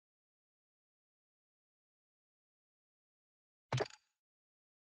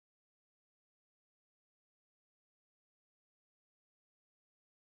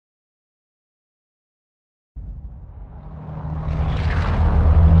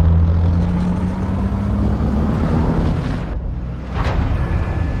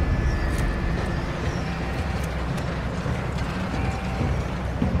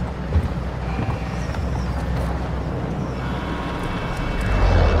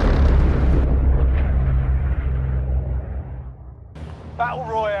battle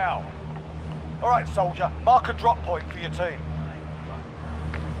royale. Alright, soldier, mark a drop point for your team.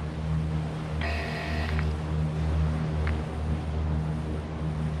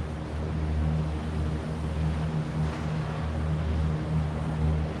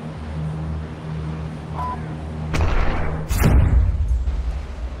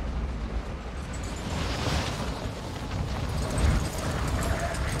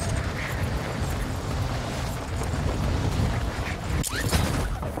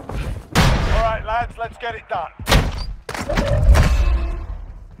 Lads, let's get it done.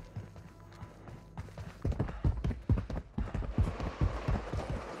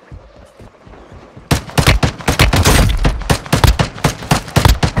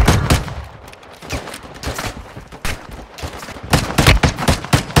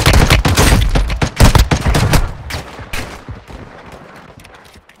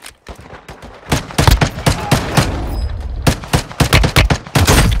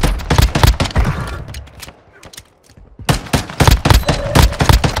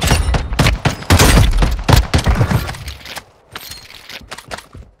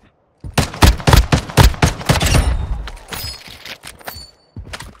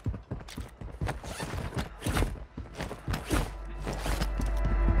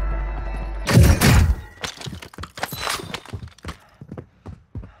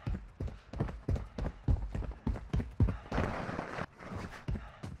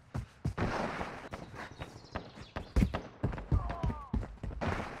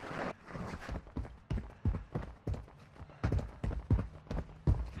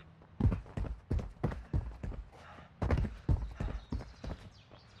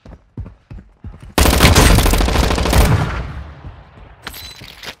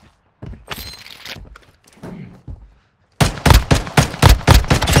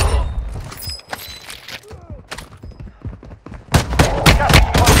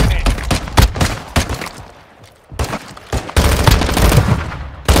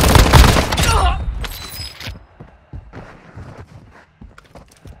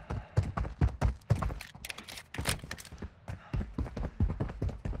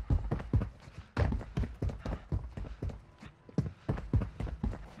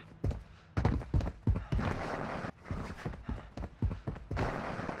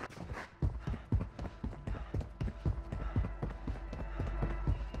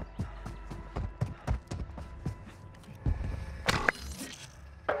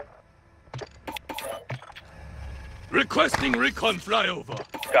 Requesting recon flyover.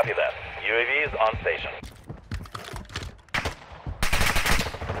 Copy that. UAV is on station.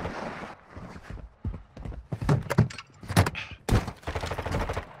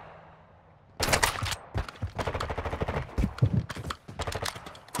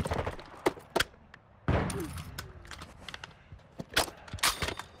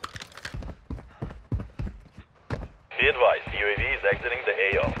 Be advised, UAV is exiting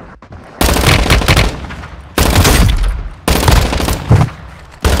the AO.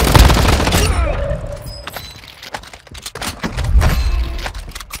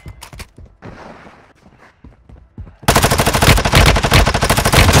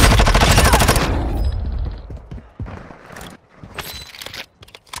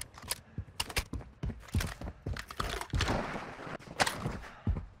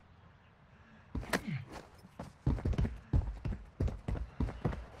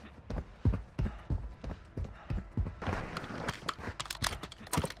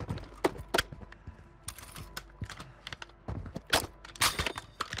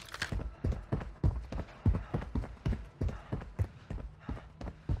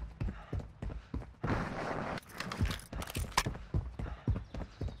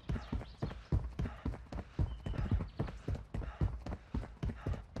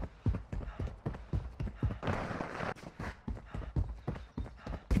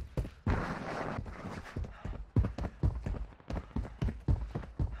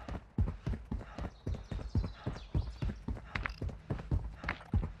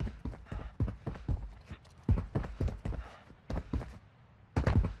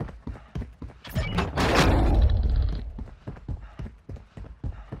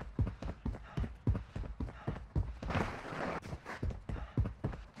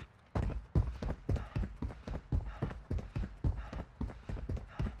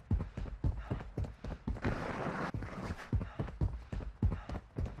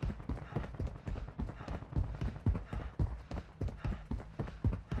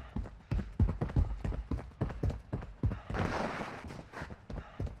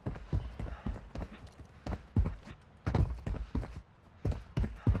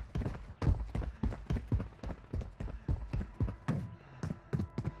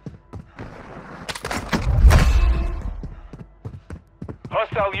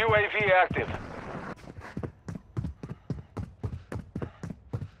 Hostile UAV active.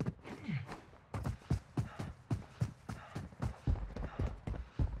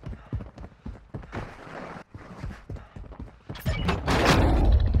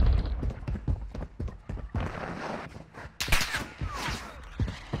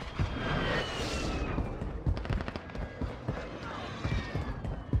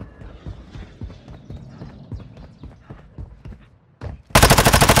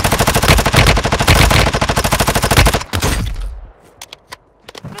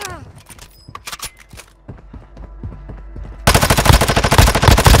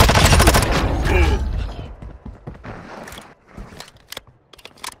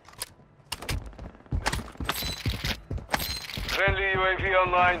 Friendly UAV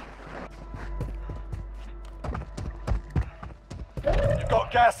online. You've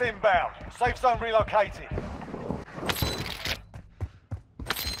got gas inbound. Safe zone relocated.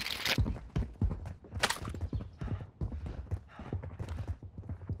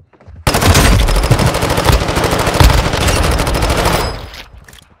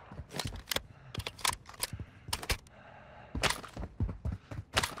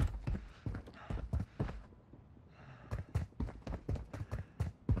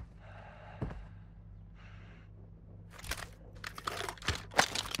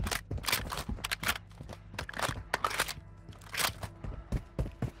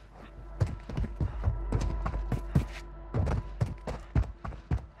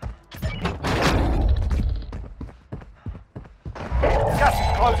 Gas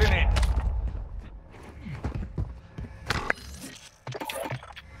is closing in.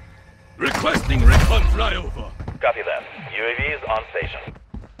 Requesting recon flyover. Copy that. UAV is on station.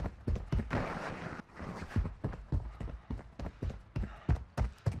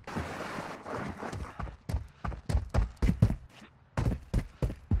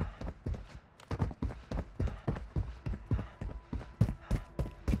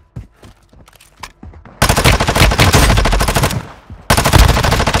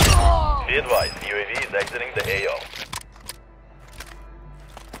 Be advised, UAV is exiting the AO.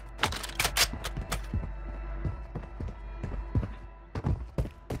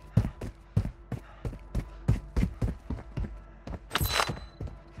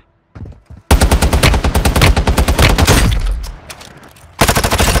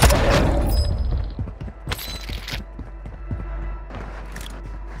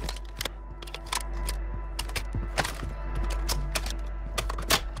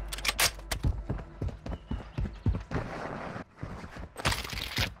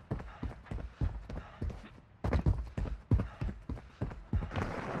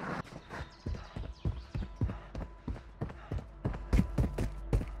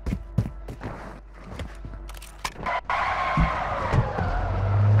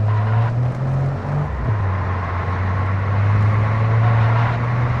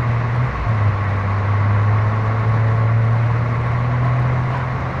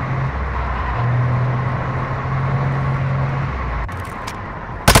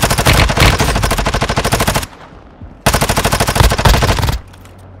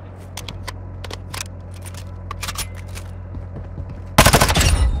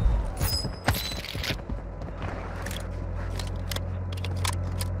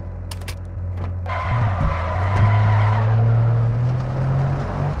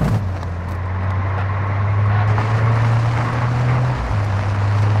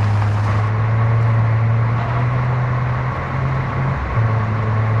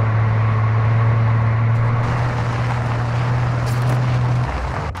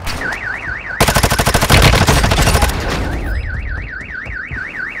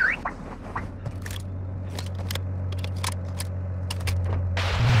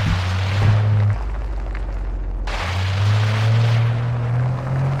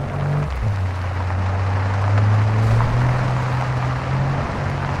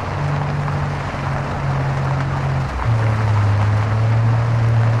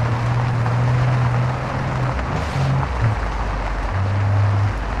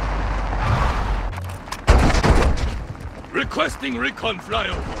 Requesting recon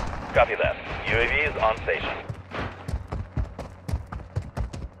flyover. Copy that. UAV is on station.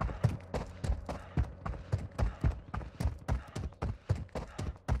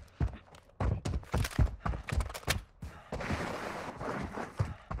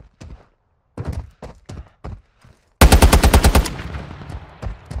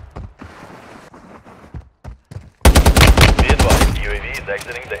 Be advised, UAV is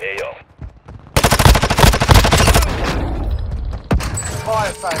exiting the AO.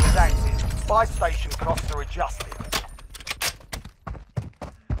 Fire sale is active. Buy station costs are adjusted.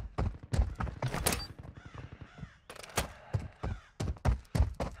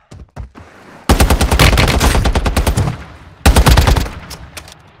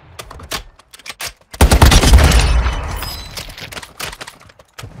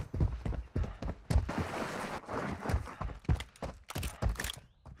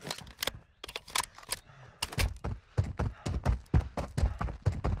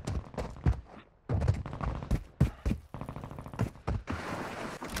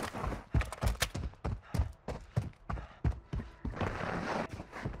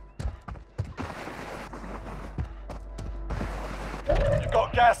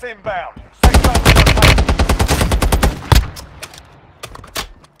 gas inbound. Safe zone relocated.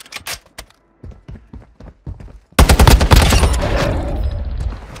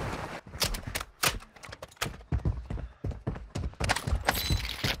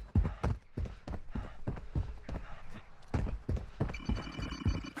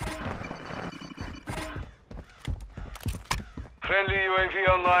 Friendly UAV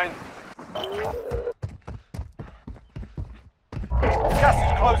online. Gas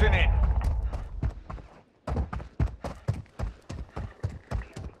is closing in.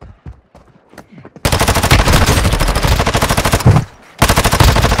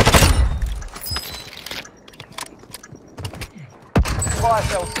 Fire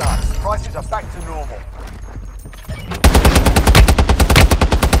sales done. Prices are back to normal.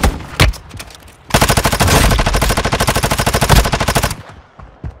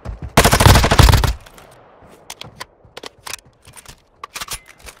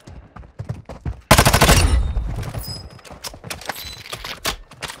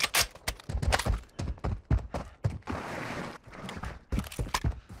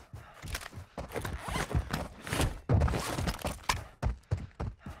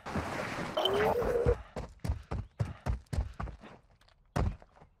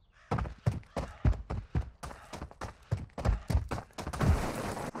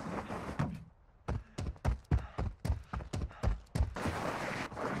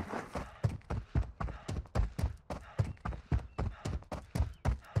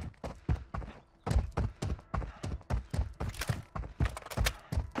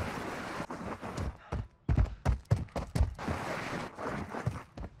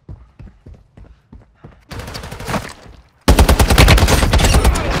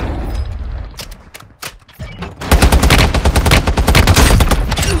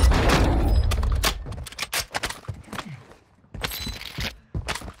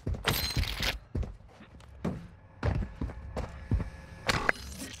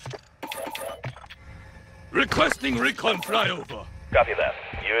 Requesting recon flyover. Copy that.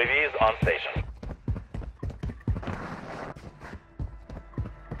 UAV is on station.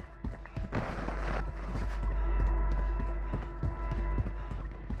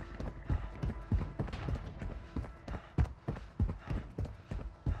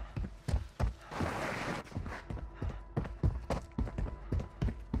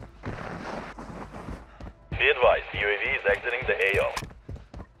 Be advised, UAV is exiting the AO.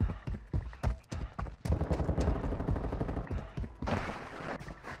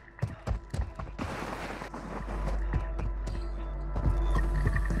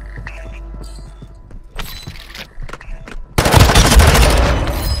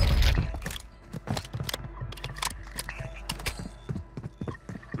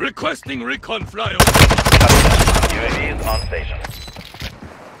 Requesting recon flyover. UAV is on station.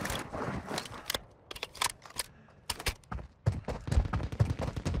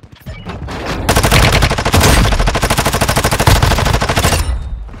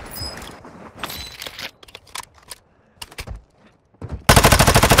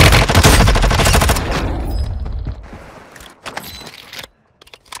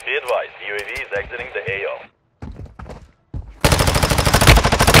 Be advised, UAV is exiting the AO.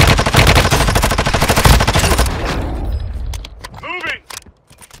 Moving!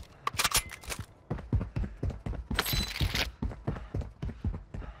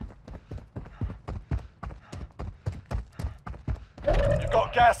 You've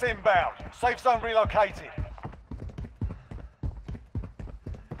got gas inbound. Safe zone relocated.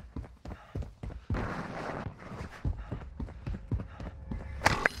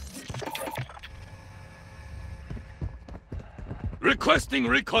 Requesting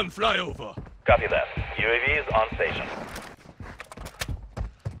recon flyover. Copy that. UAV is on station.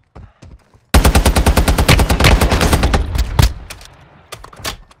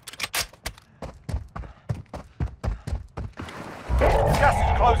 Gas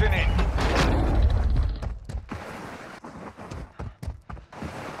is closing in.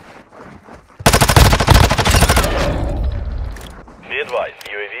 Be advised,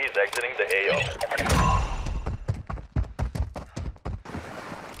 UAV is exiting the AO.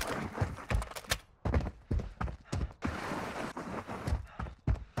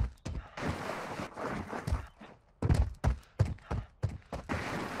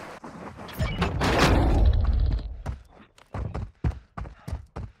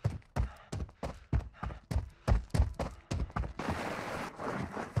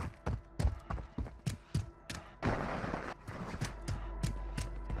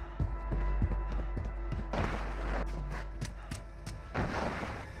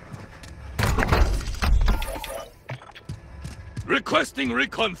 Requesting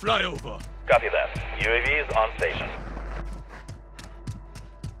recon flyover. Copy that. UAV is on station.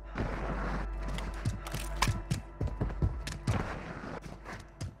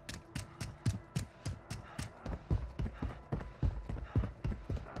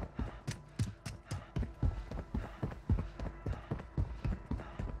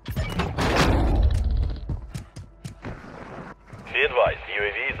 Be advised,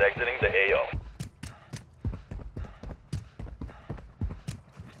 UAV is exiting the AO.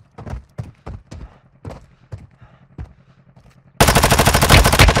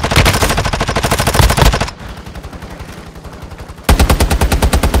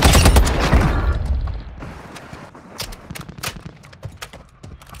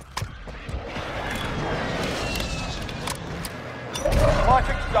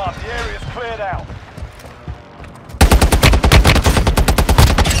 Fighting's done. The area's cleared out.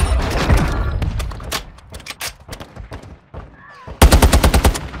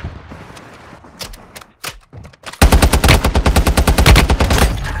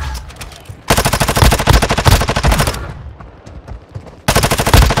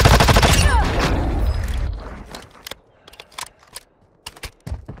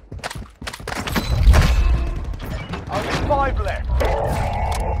 Only 5 left.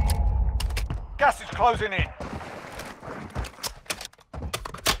 Gas is closing in.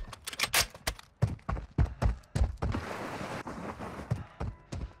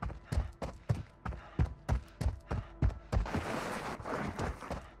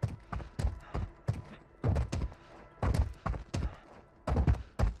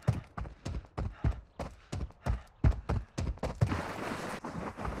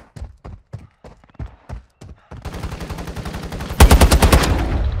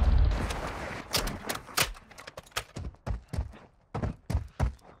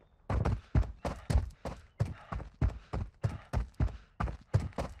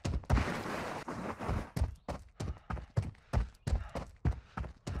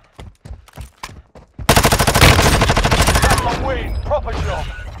 That's a win. Proper job.